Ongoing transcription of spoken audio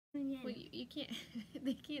Again. Well, you can't,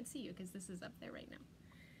 they can't see you because this is up there right now.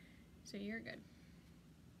 So you're good.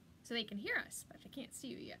 So they can hear us, but they can't see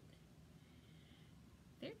you yet.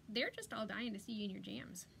 They're just all dying to see you in your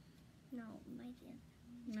jams. No, my jam.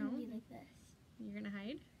 It's No? gonna be like this. You're gonna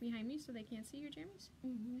hide behind me so they can't see your jammies?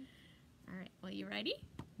 Mm-hmm. All right, well, you ready?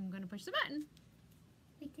 I'm gonna push the button.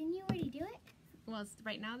 Wait, didn't you already do it? Well,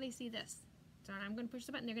 right now they see this. So I'm gonna push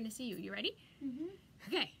the button, they're gonna see you. You ready? Mm-hmm.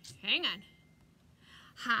 Okay, hang on.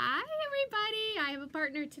 Hi, everybody. I have a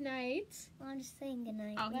partner tonight. Well, I'm just saying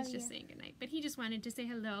goodnight. Oh, he's Love just you. saying goodnight. But he just wanted to say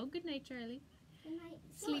hello. Good night, Charlie. Good night.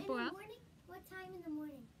 So Sleep in well. the morning? What time in the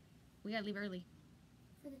morning? We gotta leave early.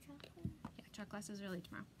 For the chocolate? Yeah, chalk class is early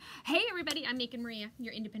tomorrow. Hey, everybody. I'm making Maria,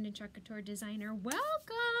 your independent Chalk Couture designer. Welcome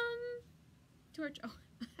to our... Oh,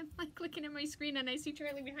 I'm like looking at my screen and I see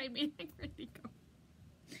Charlie behind me. I'm ready to go.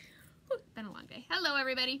 Whew, been a long day. Hello,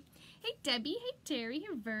 everybody. Hey, Debbie. Hey, Terry. Hey,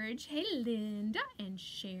 Verge. Hey, Linda and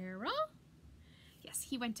Cheryl. Yes,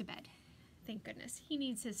 he went to bed. Thank goodness. He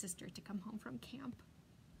needs his sister to come home from camp.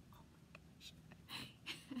 Oh my gosh.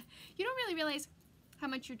 You don't really realize how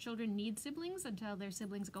much your children need siblings until their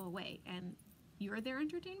siblings go away and you're their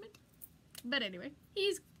entertainment. But anyway,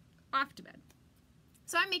 he's off to bed.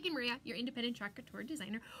 So I'm making Maria, your independent Chalk Couture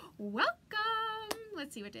designer. Welcome!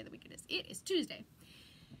 Let's see what day of the week it is. It is Tuesday.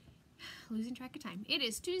 Losing track of time. It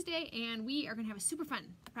is Tuesday and we are going to have a super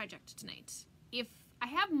fun project tonight. If I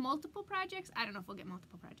have multiple projects, I don't know if we'll get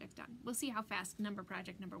multiple projects done. We'll see how fast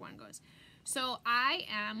project number 1 goes. So I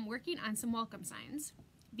am working on some welcome signs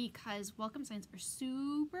because welcome signs are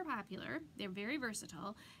super popular. They're very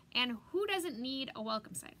versatile. And who doesn't need a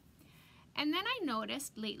welcome sign? And then I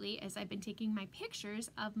noticed lately, as I've been taking my pictures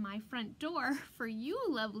of my front door for you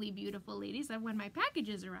lovely, beautiful ladies, of when my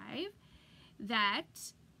packages arrive,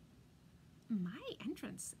 that my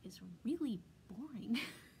entrance is really boring.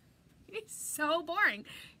 It's so boring.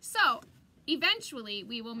 So eventually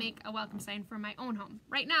we will make a welcome sign for my own home.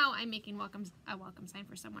 Right now I'm making a welcome sign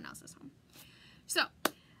for someone else's home. So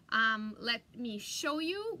let me show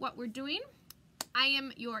you what we're doing. I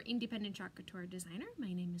am your independent Chalk Couture designer.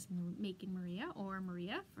 My name is Making Maria, or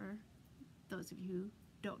Maria for those of you who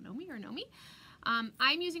don't know me or know me.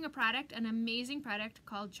 I'm using a product, an amazing product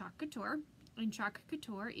called Chalk Couture. And Chalk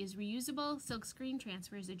Couture is reusable silk screen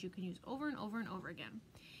transfers that you can use over and over and over again.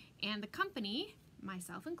 And the company,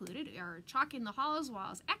 myself included, are chalking the halls,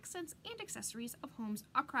 walls, accents, and accessories of homes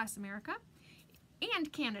across America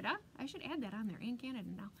and Canada. I should add that on there, and Canada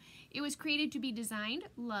now. It was created to be designed,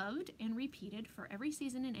 loved, and repeated for every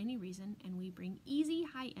season and any reason, and we bring easy,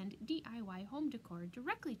 high-end DIY home decor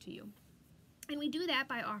directly to you. And we do that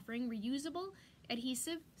by offering reusable,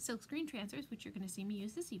 adhesive silkscreen transfers, which you're going to see me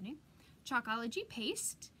use this evening, Chalkology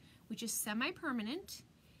paste, which is semi-permanent,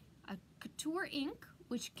 a couture ink,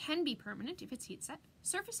 which can be permanent if it's heat set,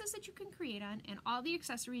 surfaces that you can create on, and all the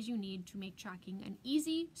accessories you need to make chalking an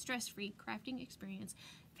easy, stress-free crafting experience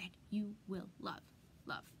that you will love.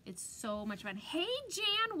 Love. It's so much fun. Hey,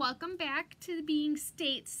 Jan, welcome back to being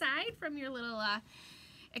stateside from your little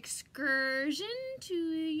excursion to,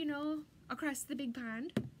 you know, across the big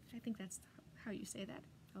pond. I think that's how you say that,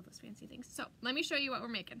 all those fancy things. So let me show you what we're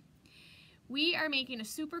making. We are making a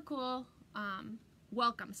super cool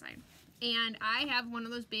welcome sign. And I have one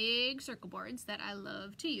of those big circle boards that I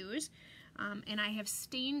love to use. And I have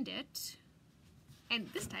stained it. And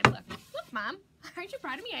this time, look, Mom, aren't you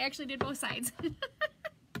proud of me? I actually did both sides.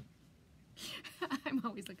 I'm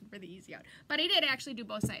always looking for the easy out. But I did actually do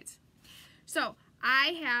both sides. So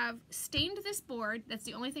I have stained this board. That's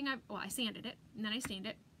the only thing I sanded it, and then I stained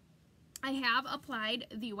it. I have applied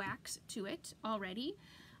the wax to it already,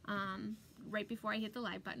 right before I hit the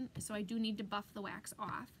live button. So I do need to buff the wax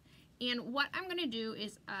off. And what I'm going to do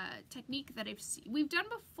is a technique that we've done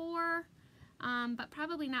before, but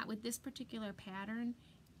probably not with this particular pattern,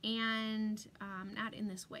 and not in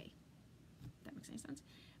this way, if that makes any sense.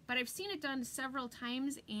 But I've seen it done several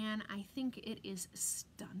times, and I think it is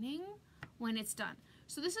stunning when it's done.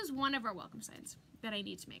 So this is one of our welcome signs that I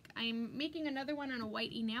need to make. I'm making another one on a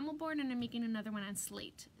white enamel board, and I'm making another one on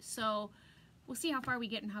slate. So we'll see how far we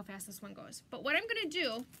get and how fast this one goes. But what I'm going to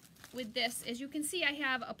do with this, as you can see, I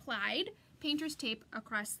have applied painter's tape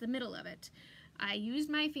across the middle of it. I used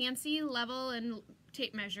my fancy level and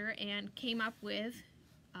tape measure and came up with,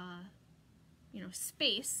 you know,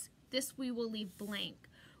 space. This we will leave blank.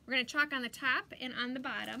 We're going to chalk on the top and on the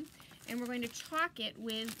bottom, and we're going to chalk it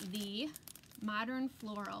with the Modern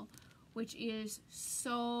Floral, which is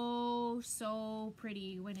so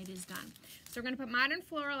pretty when it is done. So we're going to put Modern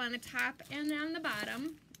Floral on the top and on the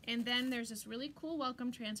bottom, and then there's this really cool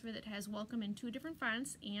welcome transfer that has welcome in 2 different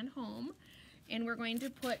fonts and home, and we're going to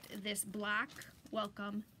put this block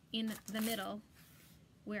welcome in the middle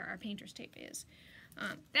where our painter's tape is.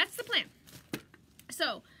 That's the plan.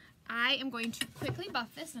 So I am going to quickly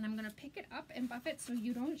buff this, and I'm going to pick it up and buff it so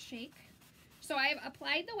you don't shake. So I've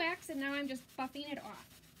applied the wax, and now I'm just buffing it off.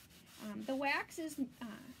 The wax is,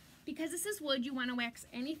 because this is wood, you want to wax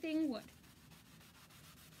anything wood.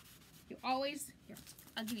 You always, here,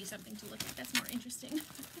 I'll give you something to look at. That's more interesting.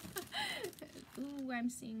 Ooh, I'm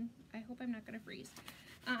seeing, I hope I'm not going to freeze.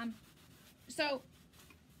 So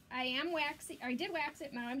I am waxing, I did wax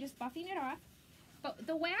it, now I'm just buffing it off. But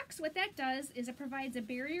the wax, what that does is it provides a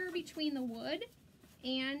barrier between the wood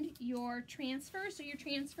and your transfer, so your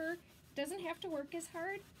transfer doesn't have to work as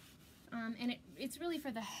hard. And it's really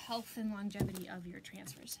for the health and longevity of your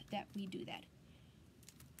transfers that we do that.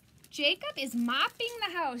 Jacob is mopping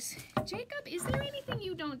the house. Jacob, is there anything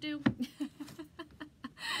you don't do?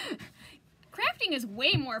 Crafting is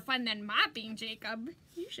way more fun than mopping, Jacob.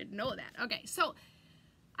 You should know that. Okay, so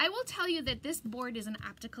I will tell you that this board is an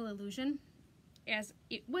optical illusion, as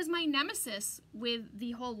it was my nemesis with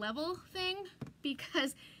the whole level thing,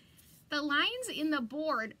 because the lines in the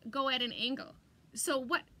board go at an angle. So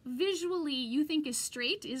what visually you think is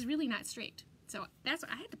straight is really not straight. So that's,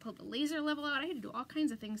 I had to pull the laser level out. I had to do all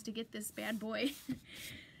kinds of things to get this bad boy.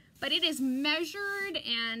 But it is measured,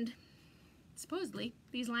 and supposedly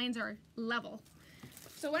these lines are level.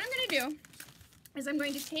 So what I'm going to do is I'm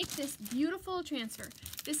going to take this beautiful transfer.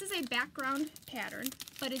 This is a background pattern,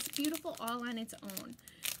 but it's beautiful all on its own.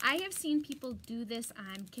 I have seen people do this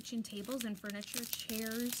on kitchen tables and furniture,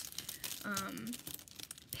 chairs,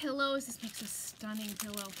 pillows. This makes a stunning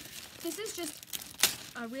pillow. This is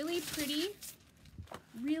just a really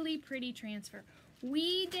pretty transfer.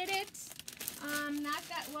 We did it not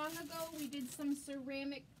that long ago. We did some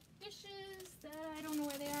ceramic dishes that I don't know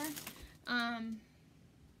where they are.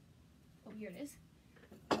 Oh, here it is.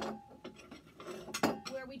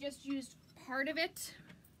 Where we just used part of it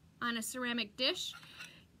on a ceramic dish.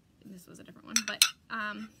 This was a different one, but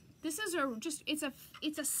this is it's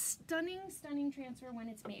a stunning transfer when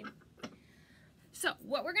it's made. So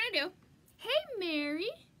what we're gonna do? Hey, Mary.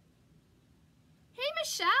 Hey,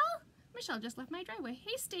 Michelle. Michelle just left my driveway.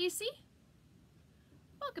 Hey, Stacy.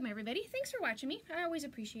 Welcome, everybody. Thanks for watching me. I always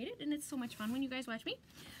appreciate it, and it's so much fun when you guys watch me.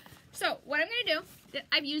 So what I'm gonna do,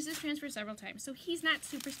 I've used this transfer several times, so he's not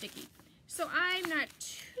super sticky. So I'm not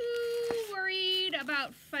too worried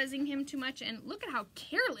about fuzzing him too much. And look at how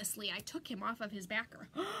carelessly I took him off of his backer.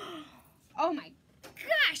 Oh my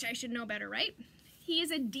gosh, I should know better, right? He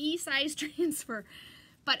is a D size transfer.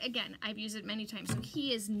 But again, I've used it many times, so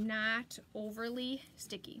he is not overly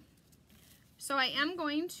sticky. So I am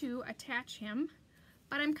going to attach him,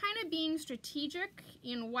 but I'm kind of being strategic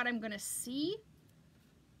in what I'm going to see,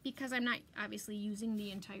 because I'm not obviously using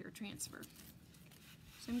the entire transfer.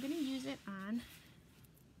 So I'm going to use it on,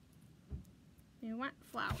 I want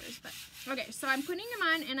flowers, but okay, so I'm putting them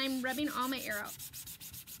on and I'm rubbing all my air out.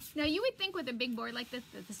 Now you would think with a big board like this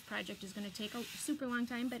that this project is going to take a super long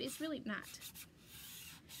time, but it's really not.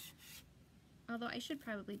 Although I should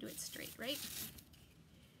probably do it straight, right?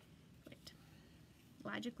 Wait.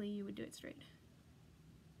 Logically, you would do it straight.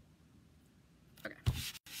 Okay.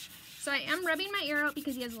 So I am rubbing my air out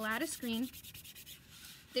because he has a lot of screen.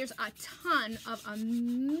 There's a ton of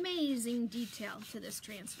amazing detail to this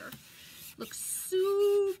transfer. Looks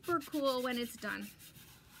super cool when it's done.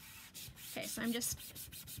 Okay, so I'm just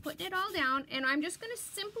putting it all down, and I'm just going to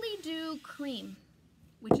simply do cream,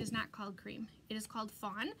 which is not called cream. It is called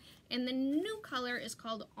fawn, and the new color is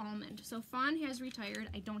called almond. So fawn has retired.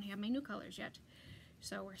 I don't have my new colors yet,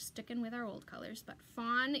 so we're sticking with our old colors. But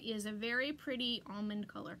fawn is a very pretty almond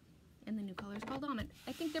color, and the new color is called almond.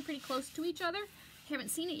 I think they're pretty close to each other. Haven't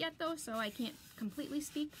seen it yet though, so I can't completely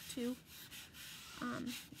speak to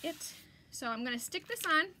it. So I'm going to stick this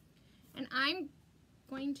on, and I'm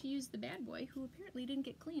going to use the bad boy, who apparently didn't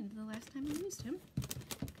get cleaned the last time I used him,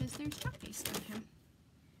 because there's chalk paste on him.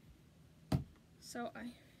 So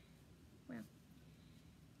well,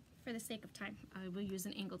 for the sake of time, I will use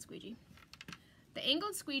an angled squeegee. The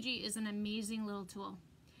angled squeegee is an amazing little tool.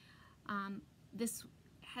 This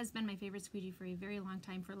has been my favorite squeegee for a very long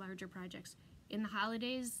time for larger projects. In the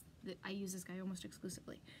holidays, I use this guy almost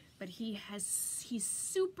exclusively, but he's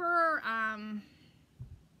super,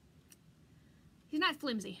 he's not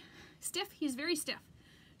flimsy. Stiff, he's very stiff.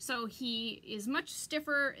 So he is much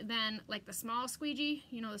stiffer than like the small squeegee.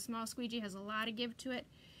 You know, the small squeegee has a lot of give to it.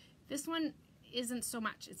 This one isn't so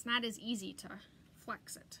much. It's not as easy to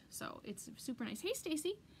flex it. So it's super nice. Hey,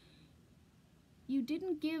 Stacy. You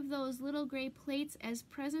didn't give those little gray plates as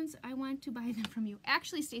presents. I want to buy them from you.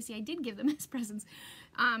 Actually, Stacy, I did give them as presents.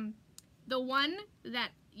 The one that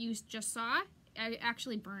you just saw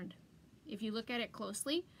actually burned. If you look at it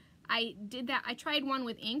closely, I did that. I tried one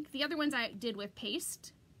with ink. The other ones I did with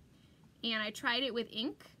paste, and I tried it with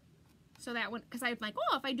ink. So that one, because I'm like,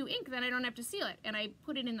 oh, if I do ink, then I don't have to seal it. And I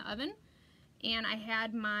put it in the oven, and I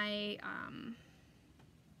had my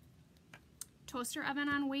toaster oven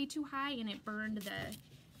on way too high, and it burned the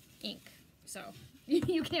ink. So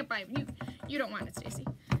you can't buy it. You don't want it, Stacy.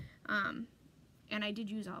 And I did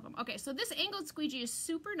use all of them. Okay, so this angled squeegee is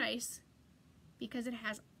super nice because it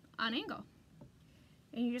has an angle.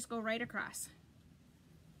 And you just go right across.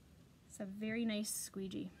 It's a very nice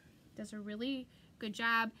squeegee. Does a really good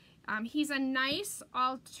job. He's a nice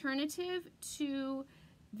alternative to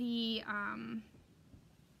the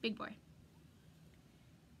Big Boy.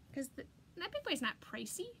 Because that Big Boy is not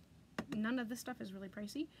pricey. None of this stuff is really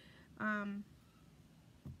pricey.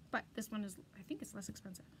 But this one is, I think it's less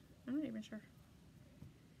expensive. I'm not even sure.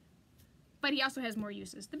 But he also has more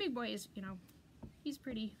uses. The Big Boy is, you know, he's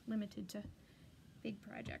pretty limited to big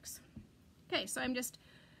projects. Okay, so I'm just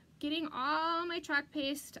getting all my chalk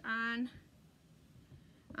paste on.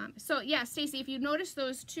 So yeah, Stacy, if you notice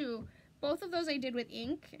those two, both of those I did with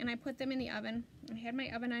ink, and I put them in the oven. I had my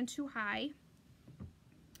oven on too high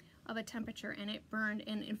of a temperature, and it burned.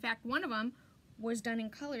 And in fact, one of them was done in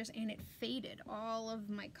colors, and it faded all of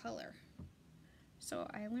my color. So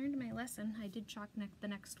I learned my lesson. I did chalk the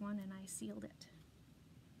next one, and I sealed it.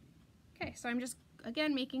 Okay, so I'm just,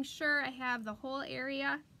 again, making sure I have the whole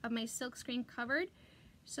area of my silk screen covered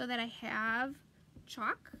so that I have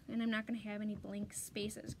chalk, and I'm not going to have any blank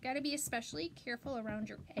spaces. Got to be especially careful around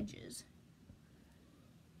your edges.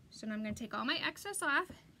 So now I'm going to take all my excess off.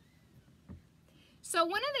 So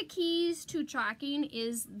one of the keys to chalking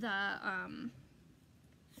is the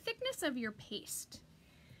thickness of your paste.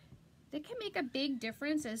 That can make a big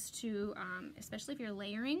difference as to, especially if you're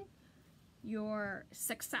layering, your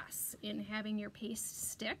success in having your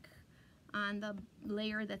paste stick on the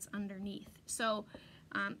layer that's underneath. So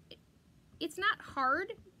it's not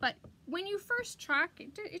hard, but when you first chalk,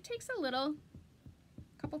 it takes a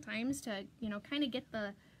couple times to, you know, kind of get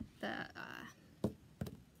the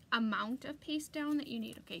amount of paste down that you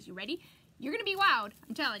need. Okay, so you ready? You're gonna be wowed,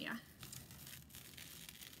 I'm telling you.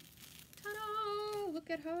 Ta-da! Look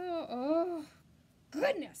at how, oh,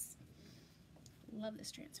 goodness. Love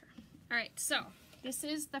this transfer. All right, so this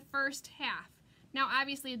is the first half. Now,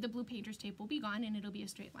 obviously, the blue painter's tape will be gone, and it'll be a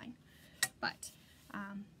straight line. But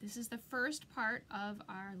this is the first part of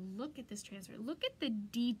our look at this transfer. Look at the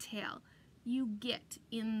detail you get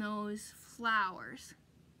in those flowers.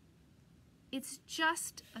 It's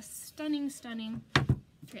just a stunning, stunning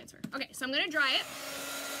transfer. Okay, so I'm going to dry it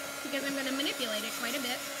because I'm going to manipulate it quite a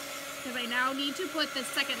bit because I now need to put the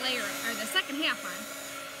second layer, or the second half on.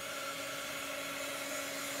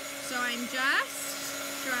 So I'm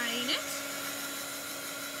just drying it.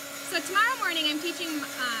 So tomorrow morning I'm teaching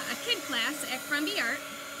a kid class at Crumby Art.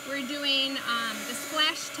 We're doing the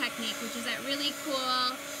splash technique, which is that really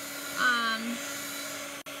cool,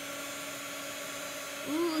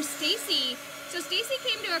 ooh, Stacy. So Stacy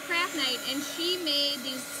came to a craft night and she made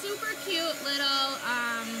these super cute little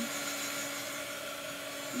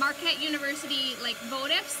Marquette University like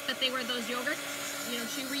votives, but they were those yogurt, you know,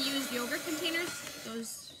 she reused yogurt containers,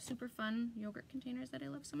 those super fun yogurt containers that I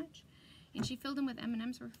love so much. And she filled them with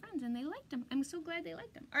M&Ms for her friends, and they liked them. I'm so glad they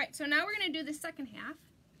liked them. All right, so now we're going to do the second half.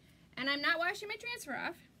 And I'm not washing my transfer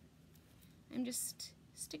off. I'm just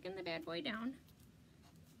sticking the bad boy down.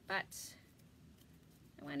 But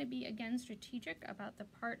I want to be, again, strategic about the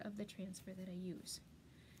part of the transfer that I use.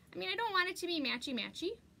 I mean, I don't want it to be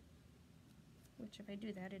matchy-matchy. Which, if I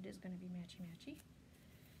do that, it is going to be matchy-matchy.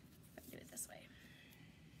 But do it this way.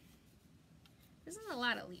 This is a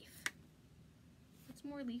lot of leaf. It's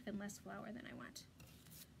more leaf and less flower than I want.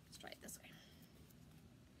 Let's try it this way.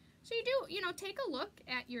 So you do, you know, take a look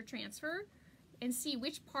at your transfer and see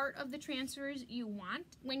which part of the transfers you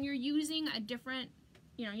want. When you're using a different,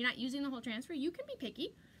 you know, you're not using the whole transfer, you can be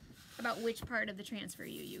picky about which part of the transfer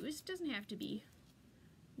you use. It doesn't have to be,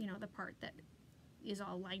 you know, the part that is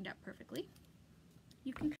all lined up perfectly.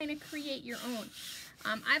 You can kind of create your own.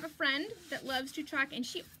 I have a friend that loves to chalk, and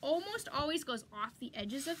she almost always goes off the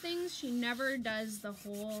edges of things. She never does the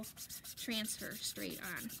whole transfer straight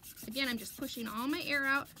on. Again, I'm just pushing all my air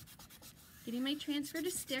out, getting my transfer to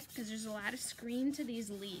stick because there's a lot of screen to these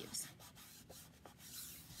leaves.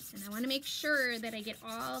 And I want to make sure that I get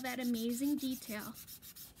all that amazing detail.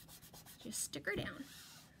 Just stick her down.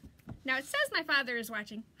 Now it says my father is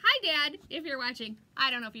watching. Hi, Dad, if you're watching. I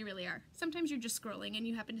don't know if you really are. Sometimes you're just scrolling and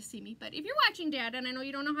you happen to see me. But if you're watching, Dad, and I know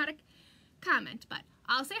you don't know how to comment, but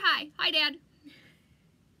I'll say hi. Hi, Dad.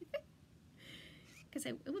 Because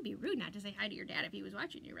it would be rude not to say hi to your dad if he was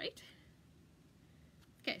watching you, right?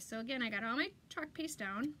 Okay, so again, I got all my chalk paste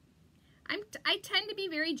down. I tend to be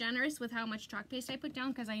very generous with how much chalk paste I put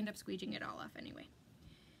down because I end up squeegeeing it all off anyway.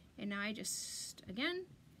 And now I just, again,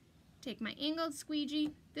 take my angled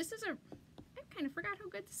squeegee. This is I kind of forgot how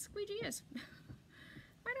good this squeegee is.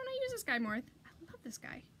 Why don't I use this guy more? I love this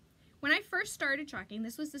guy. When I first started chalking,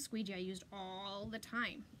 this was the squeegee I used all the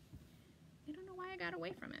time. I don't know why I got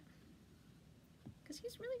away from it. Because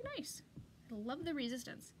he's really nice. I love the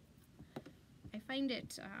resistance. I find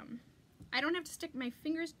it, I don't have to stick my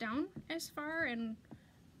fingers down as far and,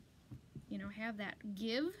 you know, have that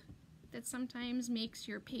give that sometimes makes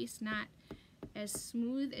your paste not as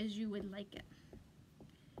smooth as you would like it.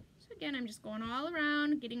 So again, I'm just going all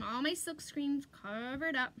around, getting all my silk screens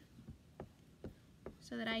covered up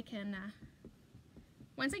so that I can,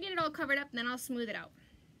 once I get it all covered up, then I'll smooth it out.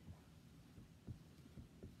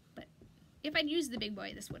 But if I'd used the big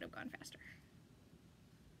boy, this would have gone faster.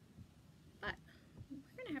 But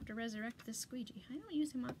we're gonna have to resurrect this squeegee. I don't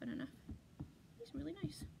use him often enough. He's really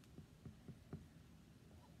nice.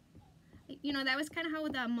 You know, that was kind of how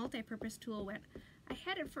the multi-purpose tool went. I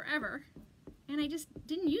had it forever, and I just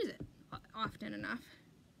didn't use it often enough.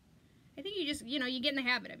 I think you just, you know, you get in the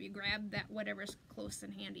habit of you grab that whatever's close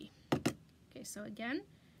and handy. Okay, so again,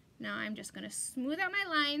 now I'm just going to smooth out my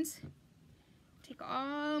lines, take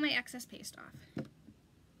all my excess paste off.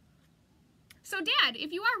 So Dad,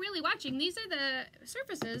 if you are really watching, these are the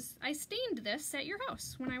surfaces. I stained this at your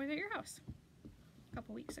house when I was at your house a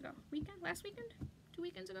couple weeks ago. Last weekend? 2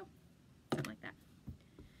 weekends ago? Something like that.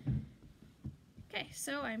 Okay,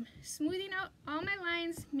 so I'm smoothing out all my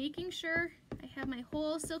lines, making sure I have my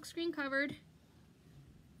whole silk screen covered.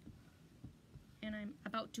 And I'm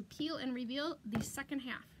about to peel and reveal the second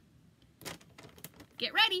half.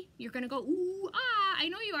 Get ready. You're going to go, ooh, ah, I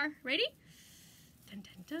know you are. Ready? Dun,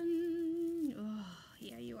 dun, dun. Oh,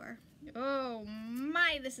 yeah, you are. Oh,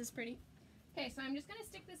 my, this is pretty. Okay, so I'm just going to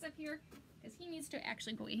stick this up here because he needs to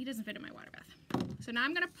actually go in. He doesn't fit in my water bath. So now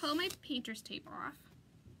I'm going to pull my painter's tape off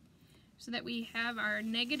so that we have our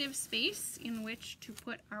negative space in which to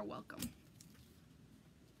put our welcome.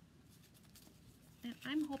 And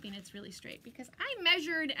I'm hoping it's really straight because I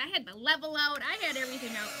measured, I had the level out, I had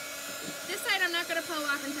everything out. This side I'm not going to pull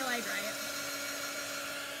off until I dry it.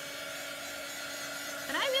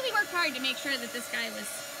 But I really worked hard to make sure that this guy was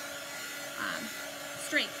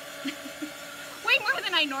straight. Way more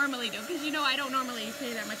than I normally do because, you know, I don't normally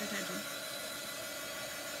pay that much attention.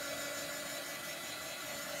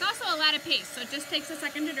 It's also a lot of paste, so it just takes a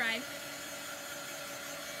second to dry.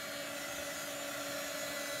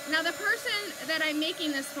 Now the person that I'm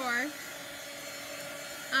making this for,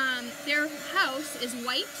 their house is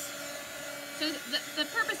white. So the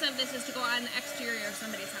purpose of this is to go on the exterior of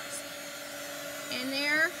somebody's house. And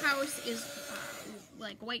their house is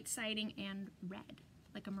like white siding and red,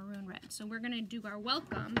 like a maroon red. So we're gonna do our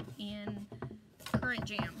welcome in currant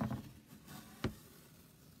jam.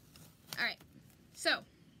 All right, so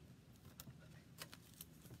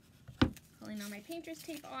pulling all my painter's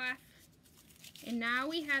tape off. And now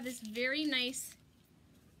we have this very nice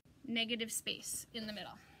negative space in the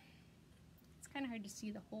middle. It's kind of hard to see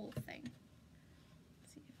the whole thing.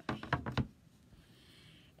 Let's see if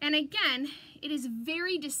And again, it is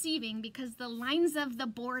very deceiving because the lines of the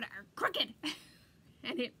board are crooked.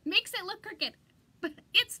 And it makes it look crooked, but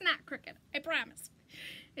it's not crooked, I promise.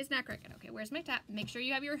 It's not crooked. Okay, where's my top? Make sure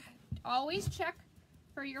you have your, always check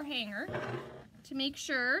for your hanger to make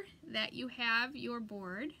sure that you have your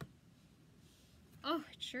board. Oh,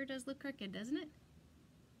 it sure does look crooked, doesn't it?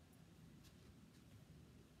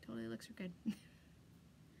 Totally looks crooked.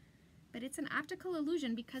 But it's an optical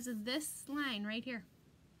illusion because of this line right here.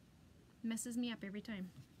 It messes me up every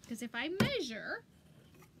time. Because if I measure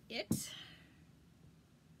it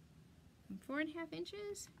from 4.5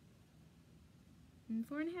 inches and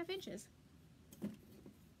 4.5 inches.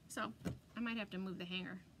 So I might have to move the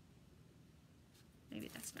hanger.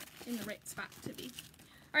 Maybe that's not in the right spot to be.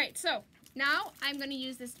 All right, so now I'm going to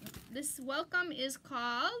use this. This welcome is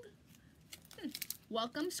called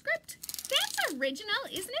Welcome Script. That's original,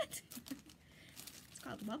 isn't it? It's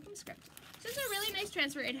called Welcome Script. This is a really nice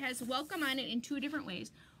transfer. It has welcome on it in 2 different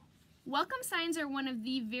ways. Welcome signs are one of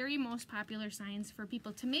the very most popular signs for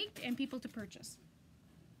people to make and people to purchase.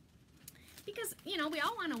 Because, you know, we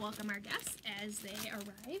all want to welcome our guests as they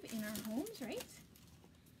arrive in our homes, right?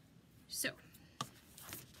 So,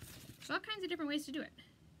 there's all kinds of different ways to do it.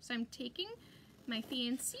 So I'm taking my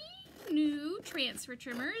fancy new transfer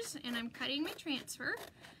trimmers and I'm cutting my transfer.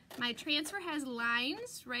 My transfer has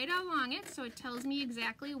lines right along it, so it tells me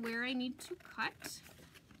exactly where I need to cut.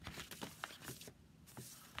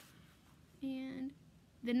 And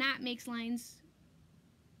the knot makes lines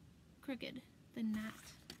crooked. The knot.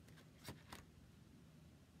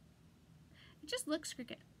 It just looks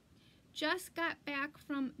crooked. Just got back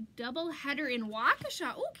from doubleheader in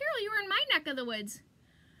Waukesha. Oh, Carol, you were in my neck of the woods.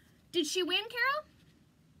 Did she win,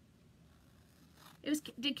 Carol?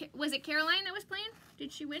 Was it Caroline that was playing?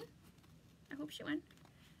 Did she win? I hope she won.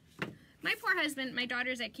 My poor husband, my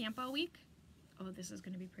daughter's at camp all week. Oh, this is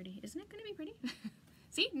going to be pretty. Isn't it going to be pretty?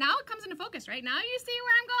 See, now it comes into focus, right? Now you see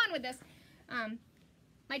where I'm going with this.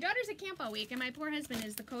 My daughter's at camp all week, and my poor husband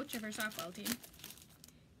is the coach of her softball team.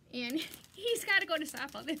 And he's got to go to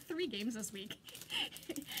softball. They have 3 games this week.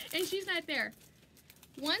 And she's not there.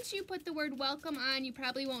 Once you put the word welcome on, you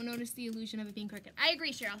probably won't notice the illusion of it being crooked. I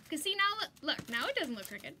agree, Cheryl. Because see, now, look, now it doesn't look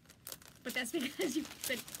crooked. But that's because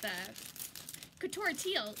the Couture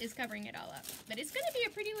teal is covering it all up. But it's going to be a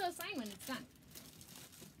pretty little sign when it's done.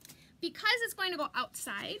 Because it's going to go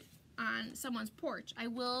outside on someone's porch, I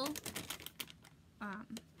will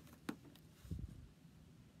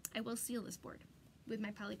seal this board with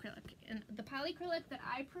my polyacrylic. And the polyacrylic that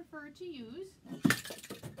I prefer to use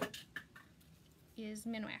is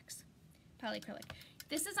Minwax polyacrylic.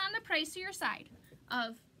 This is on the pricier side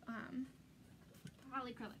of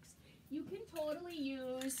polyacrylics. You can totally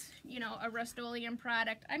use, you know, a Rust-Oleum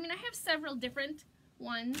product. I mean, I have several different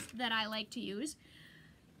ones that I like to use.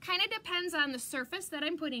 Kind of depends on the surface that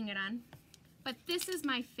I'm putting it on, but this is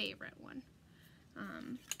my favorite one.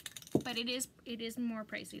 But it is more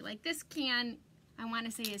pricey. Like this can, I want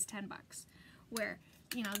to say, is 10 bucks, where,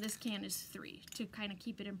 you know, this can is 3 to kind of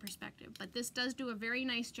keep it in perspective. But this does do a very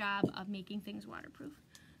nice job of making things waterproof.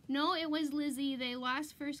 No, it was Lizzie. They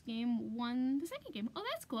lost first game, won the second game. Oh,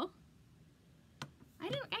 that's cool. I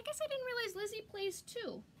guess I didn't realize Lizzie plays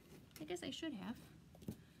too. I guess I should have,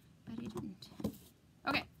 but I didn't.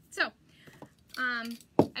 Okay, so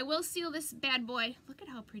I will seal this bad boy. Look at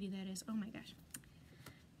how pretty that is. Oh my gosh.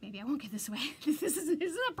 Maybe I won't give this away. This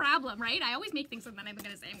is a problem, right? I always make things and then I'm going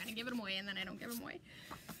to say I'm going to give them away and then I don't give them away.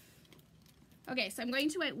 Okay, so I'm going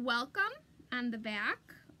to write welcome on the back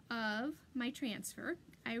of my transfer.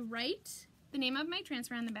 I write the name of my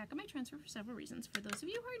transfer on the back of my transfer for several reasons. For those of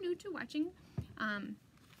you who are new to watching,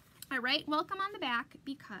 I write welcome on the back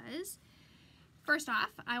because first off,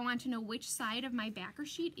 I want to know which side of my backer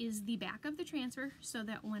sheet is the back of the transfer so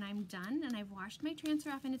that when I'm done and I've washed my transfer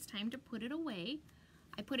off and it's time to put it away,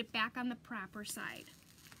 I put it back on the proper side.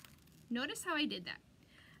 Notice how I did that.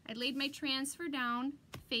 I laid my transfer down,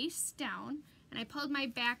 face down, and I pulled my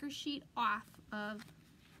backer sheet off of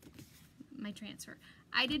my transfer.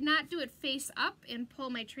 I did not do it face up and pull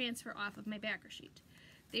my transfer off of my backer sheet.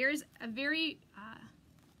 There's a very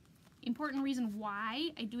important reason why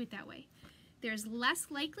I do it that way. There's less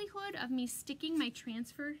likelihood of me sticking my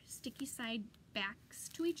transfer sticky side backs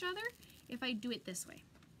to each other if I do it this way.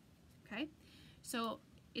 Okay? So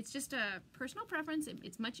it's just a personal preference.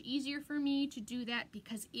 It's much easier for me to do that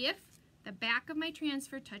because if the back of my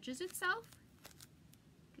transfer touches itself,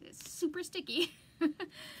 it's super sticky,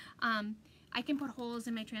 I can put holes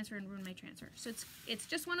in my transfer and ruin my transfer. So it's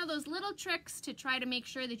just one of those little tricks to try to make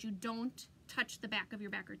sure that you don't touch the back of your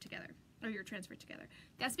backer together or your transfer together.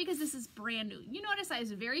 That's because this is brand new. You notice I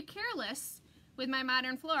was very careless with my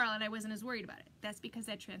modern floral and I wasn't as worried about it. That's because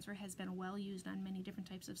that transfer has been well used on many different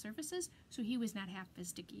types of surfaces, so he was not half as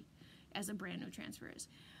sticky as a brand new transfer is.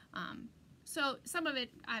 So some of it,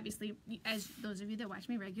 obviously, as those of you that watch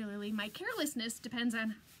me regularly, my carelessness depends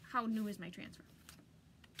on how new is my transfer.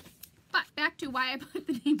 But back to why I put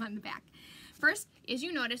the name on the back. First, as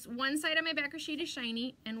you notice, one side of my backer sheet is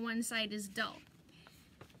shiny and one side is dull.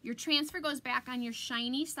 Your transfer goes back on your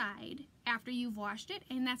shiny side after you've washed it,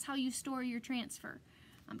 and that's how you store your transfer.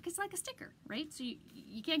 Because it's like a sticker, right? So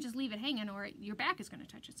you can't just leave it hanging or your back is going to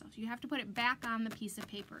touch itself. You have to put it back on the piece of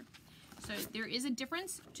paper. So there is a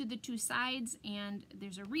difference to the two sides, and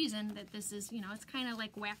there's a reason that this is, you know, it's kind of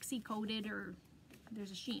like waxy coated or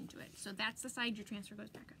there's a sheen to it. So that's the side your transfer goes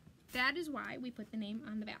back on. That is why we put the name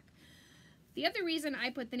on the back. The other reason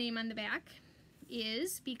I put the name on the back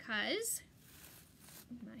is because,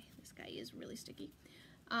 this guy is really sticky.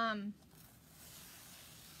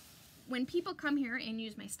 When people come here and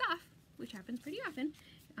use my stuff, which happens pretty often,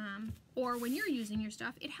 or when you're using your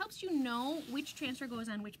stuff, it helps you know which transfer goes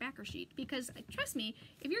on which backer sheet. Because trust me,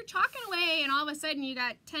 if you're chalking away and all of a sudden you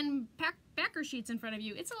got 10 backer sheets in front of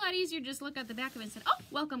you, it's a lot easier to just look at the back of it and say, oh,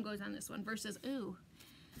 welcome goes on this one, versus, ooh,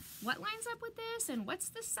 what lines up with this and what's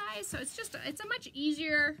the size? So it's a much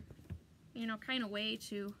easier, you know, kind of way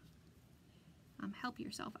to help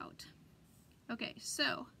yourself out. Okay,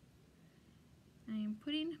 so I am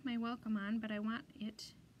putting my welcome on, but I want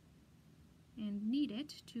it and need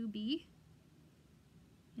it to be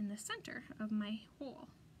in the center of my hole.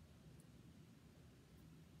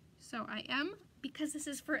 So I am, because this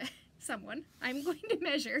is for someone, I'm going to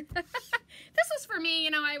measure. This was for me,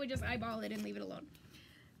 you know, I would just eyeball it and leave it alone.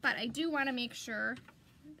 But I do want to make sure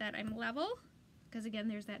that I'm level, because again,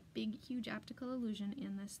 there's that big, huge optical illusion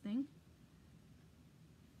in this thing.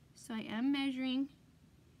 So I am measuring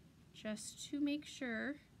just to make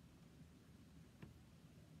sure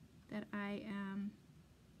that I am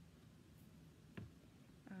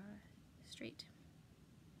straight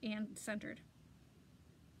and centered.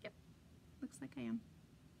 Yep, looks like I am.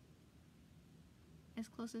 As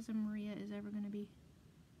close as a Maria is ever going to be.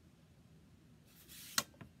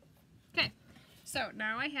 Okay, so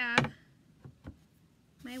now I have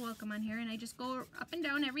my welcome on here, and I just go up and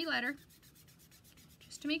down every letter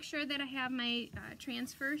just to make sure that I have my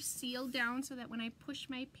transfer sealed down so that when I push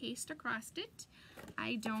my paste across it,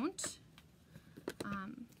 I don't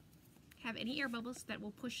have any air bubbles that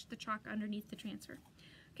will push the chalk underneath the transfer.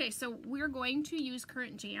 Okay, so we're going to use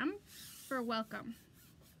Currant Jam for welcome.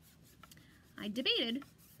 I debated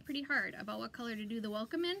pretty hard about what color to do the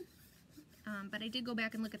welcome in, but I did go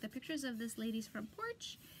back and look at the pictures of this lady's front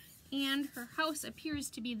porch, and her house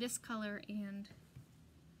appears to be this color and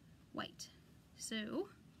white. So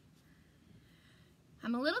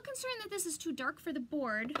I'm a little concerned that this is too dark for the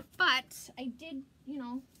board, but I did, you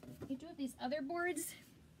know, I do have these other boards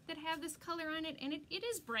that have this color on it, and it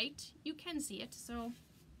is bright. You can see it, so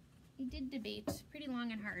I did debate pretty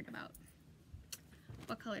long and hard about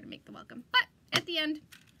what color to make the welcome. But at the end,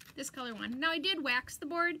 this color won. Now I did wax the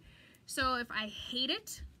board, so if I hate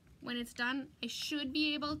it when it's done, I should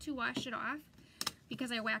be able to wash it off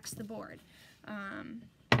because I waxed the board.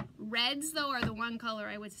 Reds, though, are the one color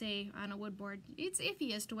I would say on a wood board, it's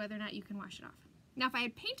iffy as to whether or not you can wash it off. Now, if I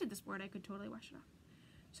had painted this board, I could totally wash it off.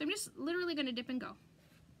 So I'm just literally going to dip and go.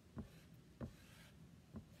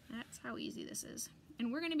 That's how easy this is.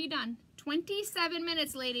 And we're going to be done. 27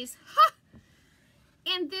 minutes, ladies. Ha!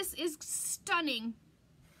 And this is stunningly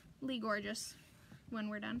gorgeous when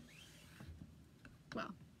we're done. Well,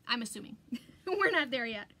 I'm assuming. We're not there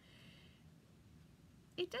yet.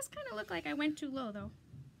 It does kind of look like I went too low, though.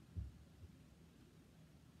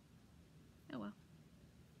 Oh well.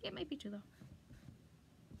 It might be too low.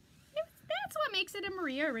 That's what makes it a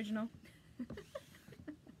Maria original.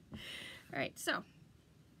 Alright, so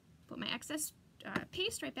put my excess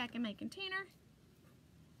paste right back in my container.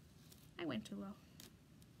 I went too low.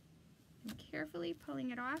 I'm carefully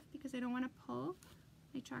pulling it off because I don't want to pull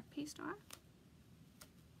my chalk paste off.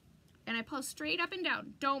 And I pull straight up and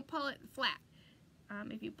down. Don't pull it flat.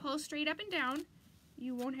 If you pull straight up and down,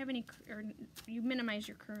 you won't have any, or you minimize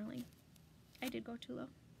your curling. I did go too low.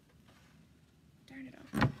 Darn it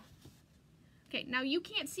all. Okay, now you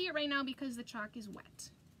can't see it right now because the chalk is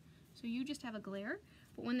wet. So you just have a glare,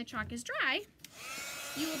 but when the chalk is dry,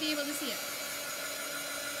 you will be able to see it.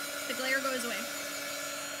 The glare goes away.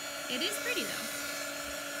 It is pretty though.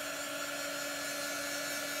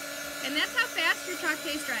 And that's how fast your chalk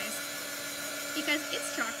paste dries, because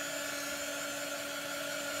it's chalk.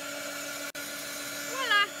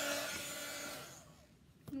 Voila!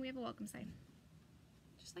 And we have a welcome sign.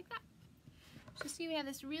 Just like that. So see, we have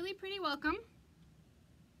this really pretty welcome.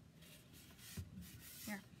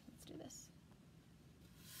 Here, let's do this.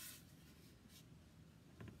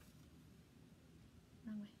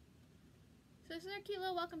 Wrong way. So this is our cute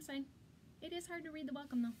little welcome sign. It is hard to read the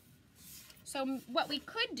welcome though. So what we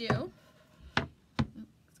could do,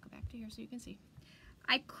 let's go back to here so you can see.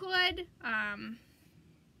 I could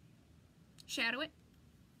shadow it.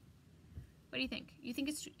 What do you think? You think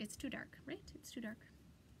it's too dark, right? It's too dark.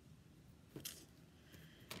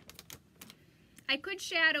 I could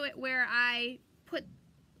shadow it where I put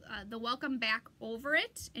the welcome back over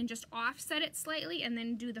it and just offset it slightly and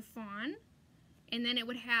then do the fawn. And then it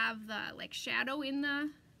would have the like shadow in the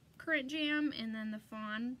Currant Jam and then the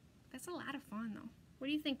fawn. That's a lot of fawn though. What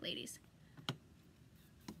do you think, ladies?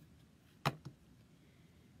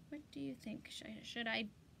 What do you think? Should I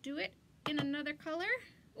do it in another color?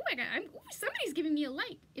 Oh my god, somebody's giving me a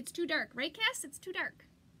like. It's too dark, right, Cass? It's too dark.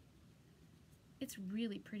 It's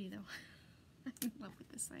really pretty though. I'm in love with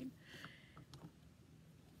this sign.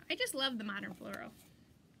 I just love the modern floral.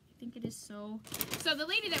 I think it is so... So the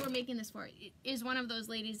lady that we're making this for is one of those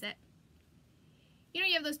ladies that, you know,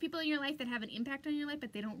 you have those people in your life that have an impact on your life,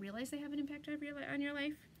 but they don't realize they have an impact on your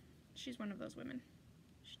life. She's one of those women.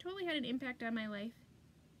 She totally had an impact on my life.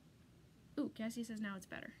 Ooh, Cassie says now it's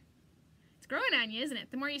better. It's growing on you, isn't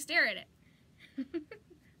it? The more you stare at it.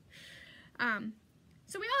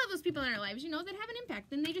 So we all have those people in our lives, you know, that have an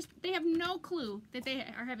impact, and they have no clue that they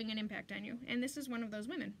are having an impact on you. And this is one of those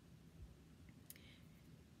women.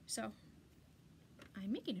 So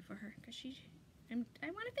I'm making it for her because I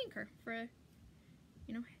want to thank her for,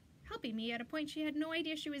 you know, helping me at a point she had no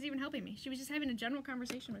idea she was even helping me. She was just having a general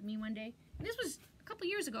conversation with me one day. And this was a couple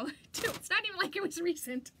years ago, too. It's not even like it was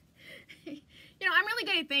recent. You know, I'm really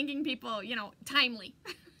good at thanking people, you know, timely.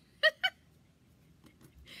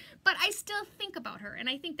 But I still think about her, and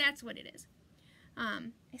I think that's what it is. I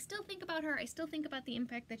still think about her. I still think about the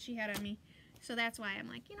impact that she had on me. So that's why I'm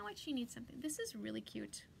like, you know what, she needs something. This is really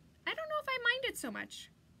cute. I don't know if I mind it so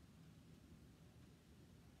much.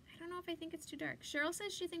 I don't know if I think it's too dark. Cheryl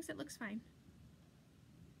says she thinks it looks fine.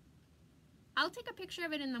 I'll take a picture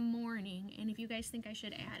of it in the morning, and if you guys think I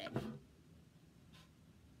should add it.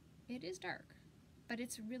 It is dark, but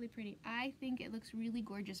it's really pretty. I think it looks really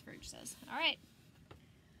gorgeous, Verge says. All right.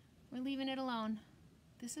 We're leaving it alone.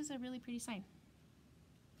 This is a really pretty sign.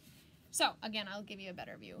 So, again, I'll give you a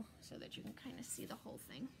better view so that you can kind of see the whole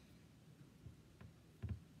thing.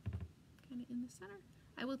 Kind of in the center.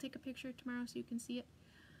 I will take a picture tomorrow so you can see it.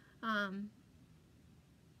 But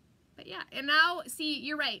yeah, and now, see,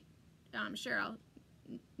 you're right, Cheryl.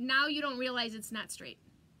 Now you don't realize it's not straight.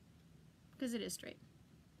 Because it is straight.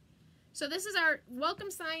 So this is our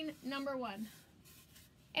welcome sign number 1.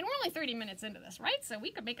 And we're only 30 minutes into this, right? So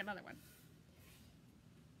we could make another one.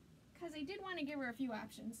 Because I did want to give her a few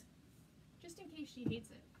options. Just in case she hates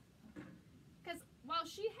it. Because while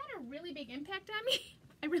she had a really big impact on me,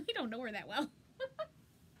 I really don't know her that well.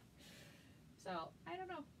 So, I don't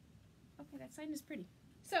know. Okay, that sign is pretty.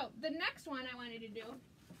 So, the next one I wanted to do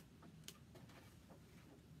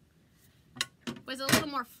was a little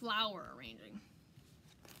more flower arranging.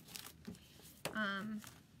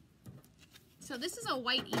 So this is a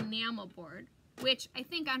white enamel board, which I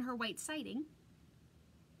think on her white siding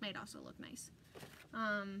might also look nice.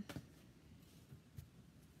 I'm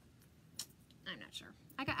not sure.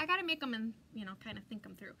 I got to make them and, you know, kind of think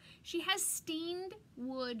them through. She has stained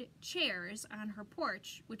wood chairs on her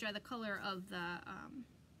porch, which are the color of the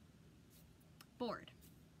board.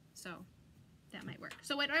 So that might work.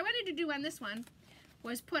 So what I wanted to do on this one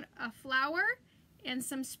was put a flower and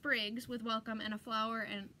some sprigs with welcome, and a flower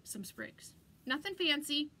and some sprigs. Nothing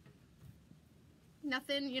fancy.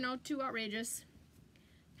 Nothing, you know, too outrageous.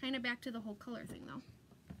 Kind of back to the whole color thing, though.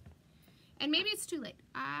 And maybe it's too late.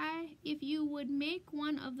 If you would make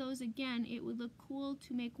one of those again, it would look cool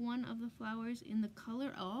to make one of the flowers in the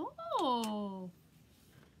color. Oh,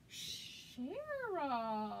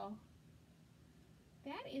 Cheryl.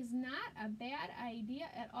 That is not a bad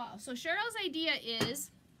idea at all. So Cheryl's idea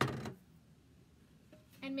is,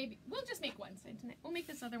 and maybe we'll just make one sign tonight. We'll make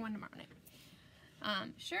this other one tomorrow night.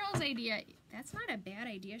 Cheryl's idea, that's not a bad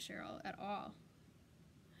idea, Cheryl, at all.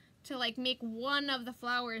 To like make one of the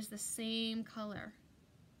flowers the same color.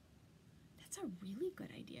 That's a really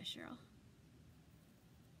good idea, Cheryl.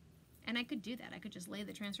 And I could do that. I could just lay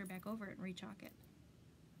the transfer back over it and re-chalk it.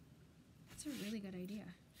 That's a really good idea.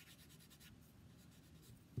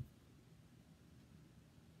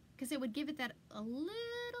 Because it would give it that a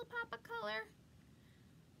little pop of color.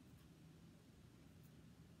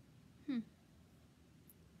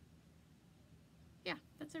 Yeah,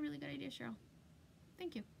 that's a really good idea, Cheryl.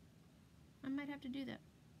 Thank you. I might have to do that.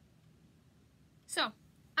 So,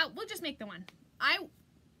 we'll just make the one. I'll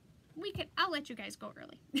let you guys go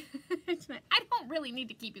early tonight. I don't really need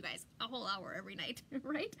to keep you guys a whole hour every night,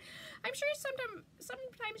 right? I'm sure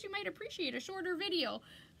sometimes you might appreciate a shorter video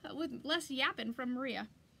with less yapping from Maria.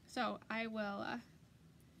 So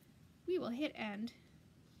we will hit end.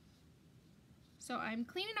 So I'm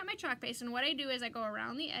cleaning up my chalk base, and what I do is I go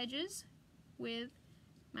around the edges with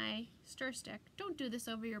my stir stick. Don't do this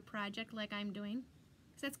over your project like I'm doing,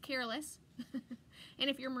 because that's careless. And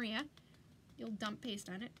if you're Maria, you'll dump paste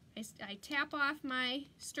on it. I tap off my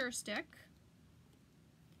stir stick,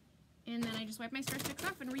 and then I just wipe my stir sticks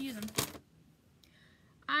off and reuse them.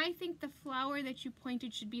 I think the flower that you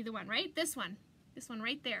pointed should be the one, right? This one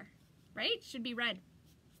right there, right? Should be red.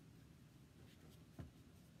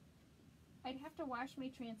 I'd have to wash my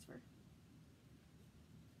transfer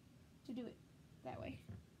to do it that way.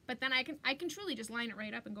 But then I can truly just line it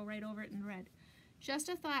right up and go right over it in red. Just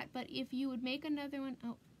a thought, but if you would make another one,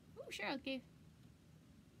 oh Cheryl gave.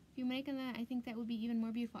 If you make that, I think that would be even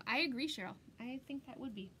more beautiful. I agree, Cheryl. I think that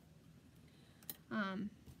would be.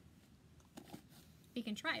 You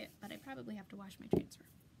can try it, but I probably have to wash my transfer.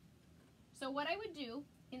 So what I would do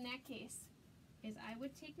in that case is I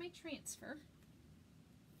would take my transfer.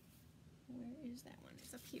 Where is that one?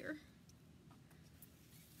 It's up here.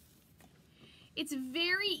 It's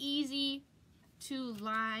very easy to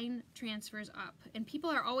line transfers up, and people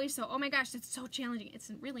are always so, oh my gosh, that's so challenging. It's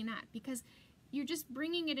really not, because you're just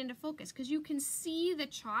bringing it into focus because you can see the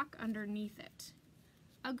chalk underneath it.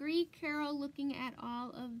 Agree, Carol, looking at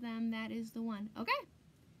all of them, that is the one. Okay.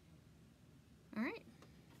 All right.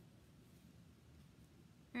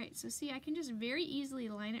 All right, so see, I can just very easily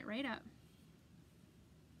line it right up.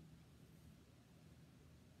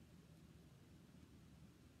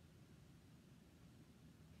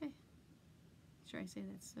 Okay. Sure, I say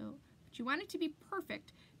that so. But you want it to be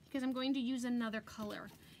perfect because I'm going to use another color.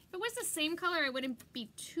 If it was the same color, I wouldn't be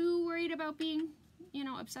too worried about being, you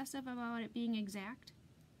know, obsessive about it being exact.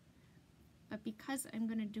 But because I'm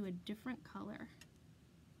going to do a different color,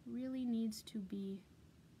 really needs to be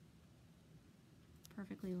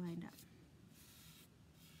perfectly lined up.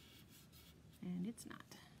 And it's not.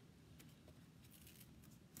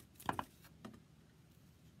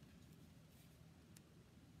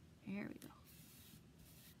 There we go.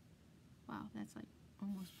 Wow, that's like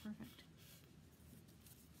almost perfect.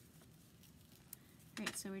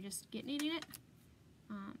 Alright, so we're just getting it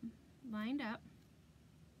lined up.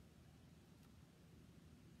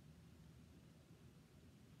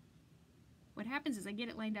 What happens is I get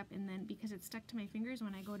it lined up, and then because it's stuck to my fingers,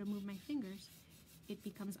 when I go to move my fingers, it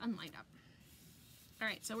becomes unlined up.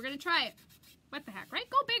 Alright, so we're going to try it. What the heck, right?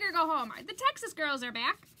 Go big or go home. The Texas girls are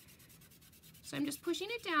back. So I'm just pushing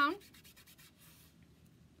it down.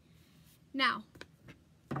 Now,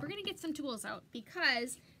 we're going to get some tools out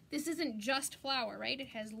because this isn't just flour, right? It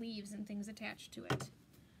has leaves and things attached to it.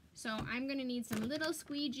 So I'm going to need some little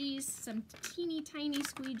squeegees, some teeny tiny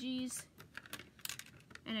squeegees,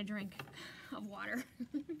 and a drink of water.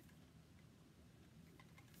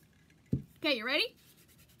 Okay, you ready?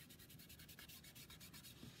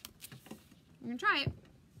 I'm going to try it.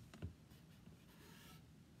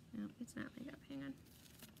 No, it's not lined up. Hang on.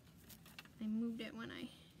 I moved it when I...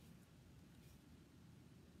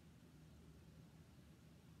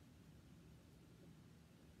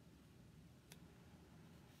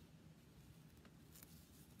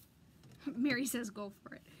 Mary says go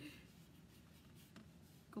for it.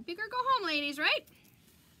 Go big or go home, ladies, right?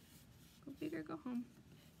 Go big or go home.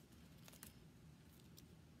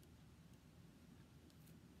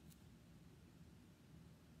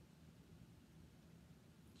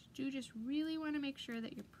 You just really want to make sure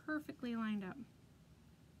that you're perfectly lined up.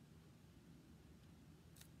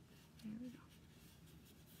 There we go.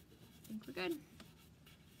 I think we're good.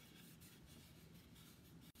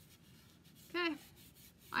 Okay.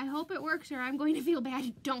 I hope it works or I'm going to feel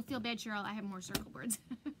bad. Don't feel bad, Cheryl. I have more circle boards.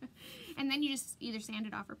 And then you just either sand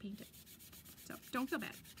it off or paint it. So don't feel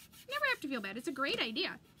bad. Never have to feel bad. It's a great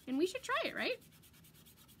idea. And we should try it, right?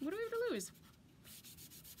 What do we have to lose?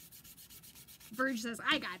 Verge says,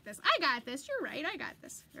 I got this. I got this. You're right. I got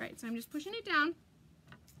this. All right, so I'm just pushing it down.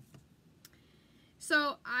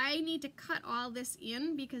 So I need to cut all this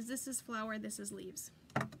in because this is flour, this is leaves.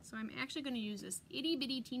 So I'm actually going to use this itty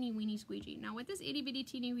bitty teeny weeny squeegee. Now what this itty bitty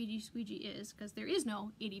teeny weeny squeegee is, because there is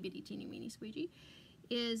no itty bitty teeny weeny squeegee,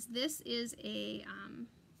 is this is a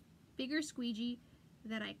bigger squeegee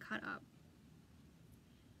that I cut up.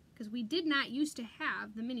 Because we did not used to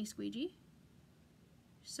have the mini squeegee.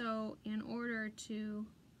 So in order to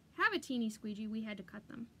have a teeny squeegee, we had to cut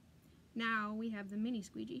them. Now we have the mini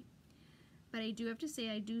squeegee. But I do have to say,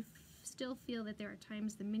 I do still feel that there are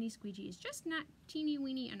times the mini squeegee is just not teeny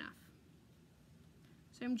weeny enough.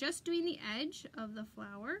 So I'm just doing the edge of the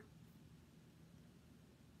flower.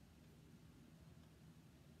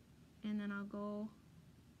 And then I'll go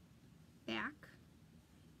back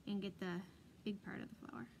and get the big part of the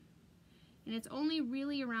flower. And it's only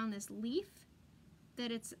really around this leaf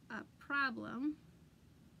that it's a problem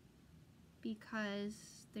because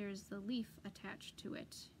there's the leaf attached to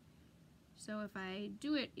it. So if I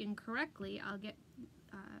do it incorrectly, I'll get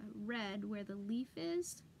red where the leaf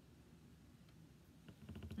is,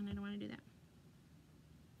 and I don't want to do that.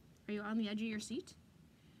 Are you on the edge of your seat?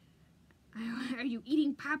 Are you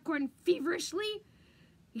eating popcorn feverishly?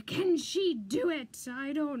 Can she do it?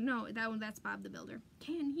 I don't know. That's Bob the Builder.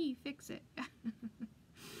 Can he fix it? All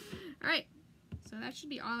right. So that should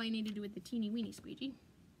be all I need to do with the teeny weeny squeegee.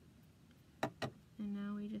 And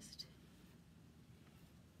now we just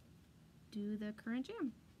do the currant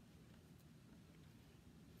jam.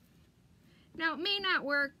 Now it may not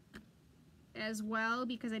work as well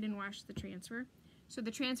because I didn't wash the transfer. So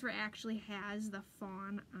the transfer actually has the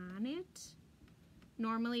fawn on it.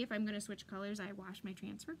 Normally if I'm going to switch colors, I wash my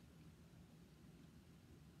transfer.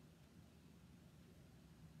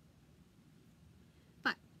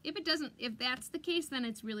 If that's the case, then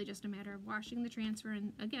it's really just a matter of washing the transfer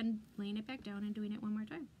and, again, laying it back down and doing it one more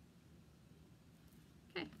time.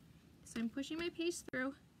 Okay, so I'm pushing my paste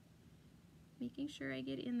through, making sure I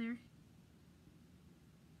get in there.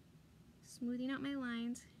 smoothing out my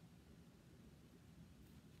lines.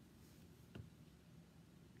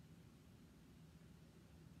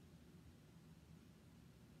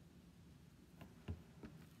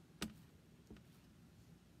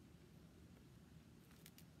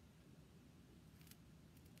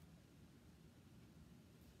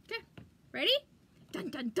 Okay, ready? Dun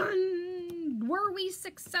dun dun! Were we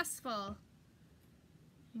successful?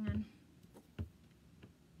 Hang on.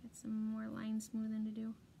 Got some more line smoothing to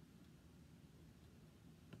do.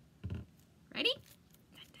 Ready?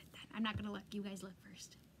 Dun, dun, dun. I'm not gonna let you guys look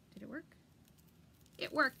first. Did it work?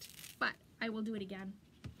 It worked, but I will do it again.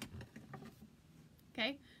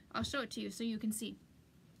 Okay, I'll show it to you so you can see.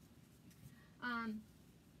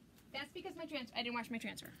 That's because I didn't wash my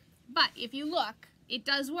transfer. But if you look, it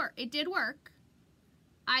does work. It did work.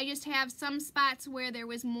 I just have some spots where there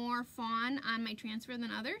was more fawn on my transfer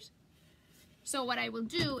than others. So what I will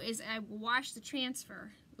do is I will wash the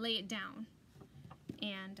transfer, lay it down,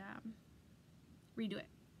 and redo it.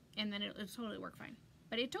 And then it'll totally work fine.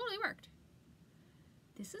 But it totally worked.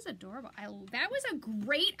 This is adorable. That was a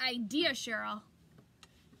great idea, Cheryl.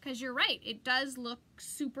 Because you're right, it does look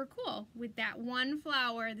super cool with that one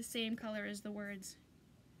flower the same color as the words.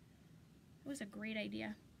 It was a great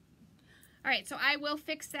idea. Alright, so I will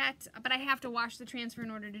fix that, but I have to wash the transfer in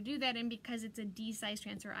order to do that, and because it's a D-size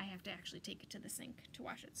transfer, I have to actually take it to the sink to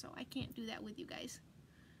wash it, so I can't do that with you guys,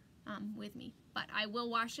 with me. But I will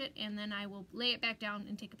wash it, and then I will lay it back down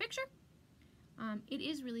and take a picture. It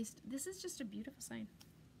is really, this is just a beautiful sign.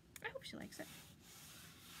 I hope she likes it.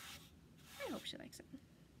 I hope she likes it.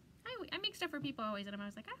 I make stuff for people always, and I'm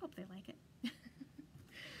always like, I hope they like it.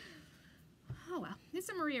 Oh well, it's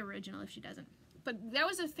a Maria original if she doesn't. But that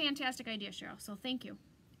was a fantastic idea, Cheryl, so thank you.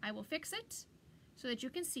 I will fix it so that you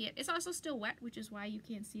can see it. It's also still wet, which is why you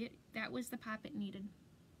can't see it. That was the pop it needed.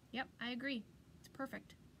 Yep, I agree. It's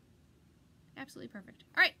perfect. Absolutely perfect.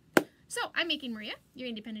 All right, so I'm making Maria, your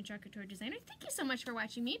independent Chalk Couture designer. Thank you so much for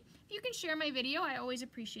watching me. If you can share my video, I always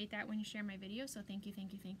appreciate that when you share my video, so thank you,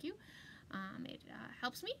 thank you, thank you. It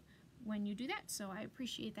helps me when you do that, so I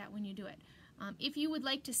appreciate that when you do it. If you would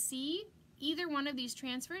like to see either one of these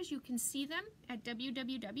transfers, you can see them at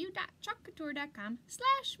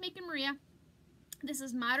www.chalkcouture.com/makeandmaria. This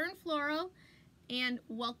is Modern Floral and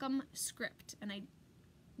Welcome Script, and I'm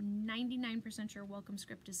 99% sure Welcome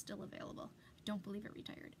Script is still available. I don't believe it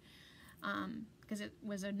retired because it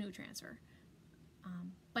was a new transfer.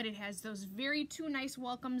 But it has those very two nice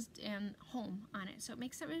welcomes and home on it, so it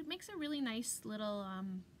makes a really nice little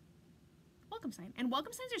welcome sign. And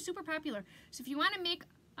welcome signs are super popular. So if you want to make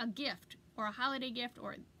a gift or a holiday gift,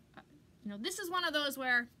 or you know, this is one of those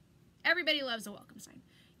where everybody loves a welcome sign.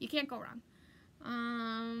 You can't go wrong.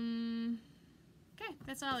 Okay,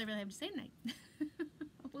 that's all I really have to say tonight.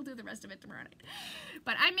 We'll do the rest of it tomorrow night.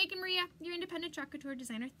 But I'm making Maria, your independent Chalk Couture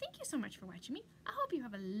designer. Thank you so much for watching me. I hope you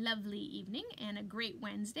have a lovely evening and a great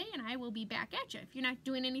Wednesday, and I will be back at you. If you're not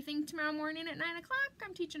doing anything tomorrow morning at 9 o'clock,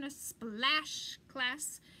 I'm teaching a splash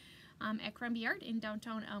class at Crumbie Art in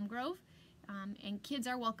downtown Elm Grove, and kids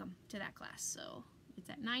are welcome to that class. So it's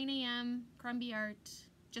at 9 a.m., Crumbie Art.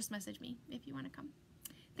 Just message me if you want to come.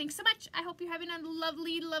 Thanks so much. I hope you're having a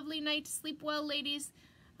lovely, lovely night. Sleep well, ladies.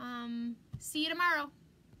 See you tomorrow.